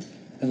you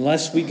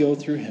unless we go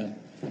through him.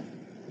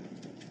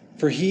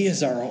 For he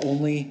is our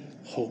only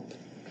hope.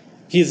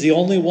 He is the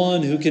only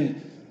one who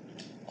can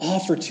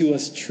offer to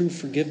us true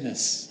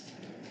forgiveness.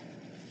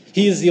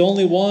 He is the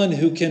only one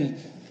who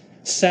can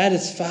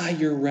satisfy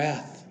your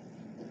wrath,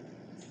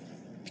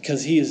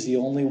 because he is the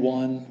only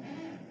one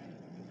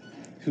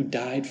who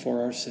died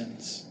for our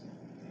sins.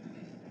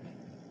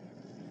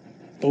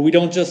 But we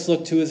don't just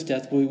look to his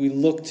death, we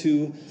look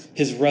to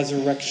his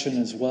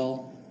resurrection as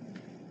well.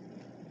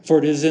 For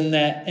it is in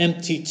that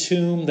empty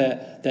tomb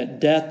that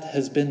death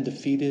has been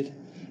defeated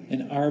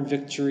and our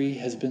victory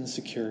has been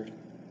secured.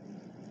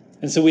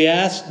 And so we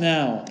ask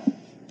now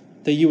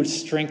that you would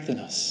strengthen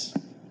us.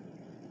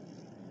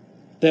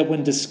 That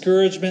when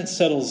discouragement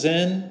settles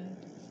in,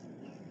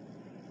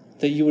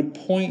 that you would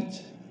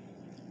point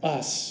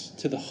us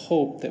to the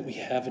hope that we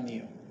have in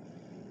you,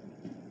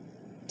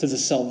 to the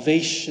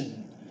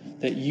salvation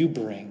that you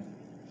bring,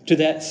 to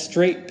that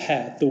straight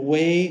path, the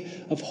way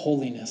of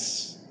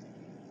holiness,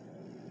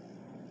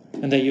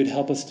 and that you'd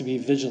help us to be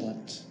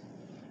vigilant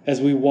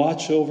as we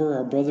watch over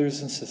our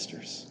brothers and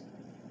sisters,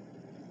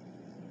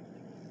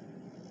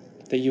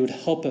 that you would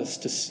help us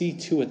to see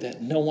to it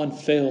that no one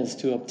fails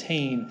to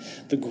obtain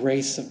the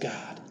grace of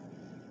God.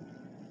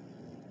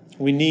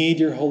 We need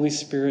your Holy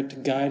Spirit to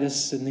guide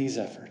us in these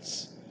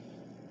efforts.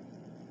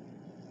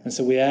 And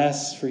so we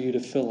ask for you to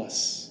fill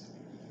us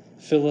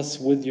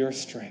with your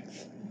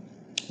strength.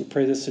 We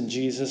pray this in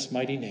Jesus'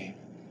 mighty name.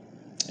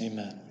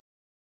 Amen.